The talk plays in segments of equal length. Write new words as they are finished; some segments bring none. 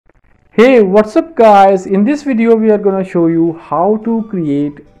Hey, what's up guys? In this video we are gonna show you how to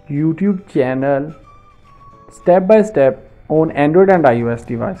create YouTube channel step by step on Android and iOS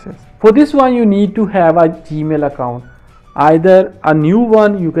devices. For this one you need to have a Gmail account, either a new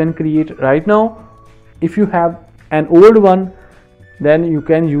one you can create right now. If you have an old one, then you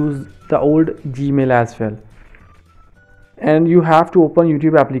can use the old Gmail as well. And you have to open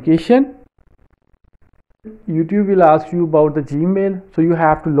YouTube application. YouTube will ask you about the Gmail, so you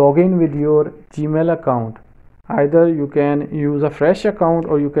have to log in with your Gmail account. Either you can use a fresh account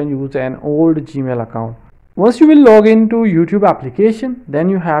or you can use an old Gmail account. Once you will log into YouTube application, then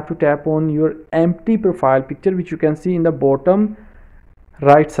you have to tap on your empty profile picture, which you can see in the bottom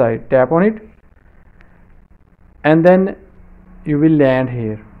right side. Tap on it and then you will land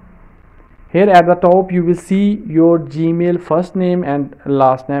here. Here at the top you will see your Gmail first name and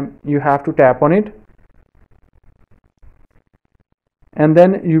last name. You have to tap on it and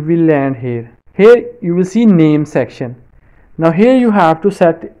then you will land here. Here you will see name section. Now here you have to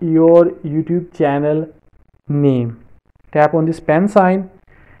set your YouTube channel name. Tap on this pen sign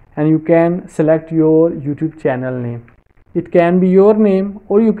and you can select your YouTube channel name. It can be your name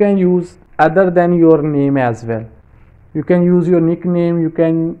or you can use other than your name as well. You can use your nickname, you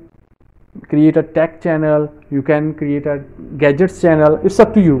can create a tech channel, you can create a gadgets channel. It's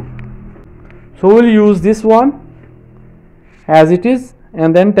up to you. So we'll use this one as it is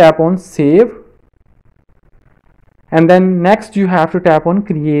and then tap on save, and then next you have to tap on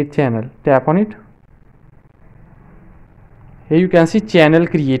create channel. Tap on it. Here you can see channel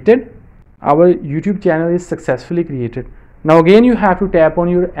created. Our YouTube channel is successfully created. Now again you have to tap on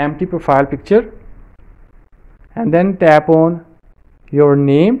your empty profile picture and then tap on your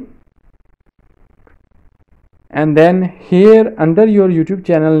name, and then here under your YouTube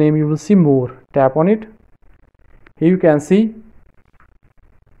channel name you will see more. Tap on it. Here you can see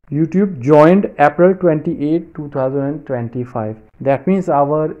YouTube joined April 28, 2025. That means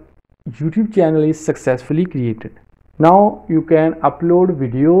our YouTube channel is successfully created. Now you can upload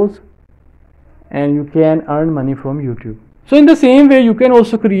videos and you can earn money from YouTube. So in the same way you can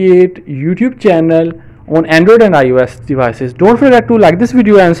also create YouTube channel on Android and iOS devices. Don't forget to like this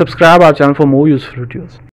video and subscribe our channel for more useful videos.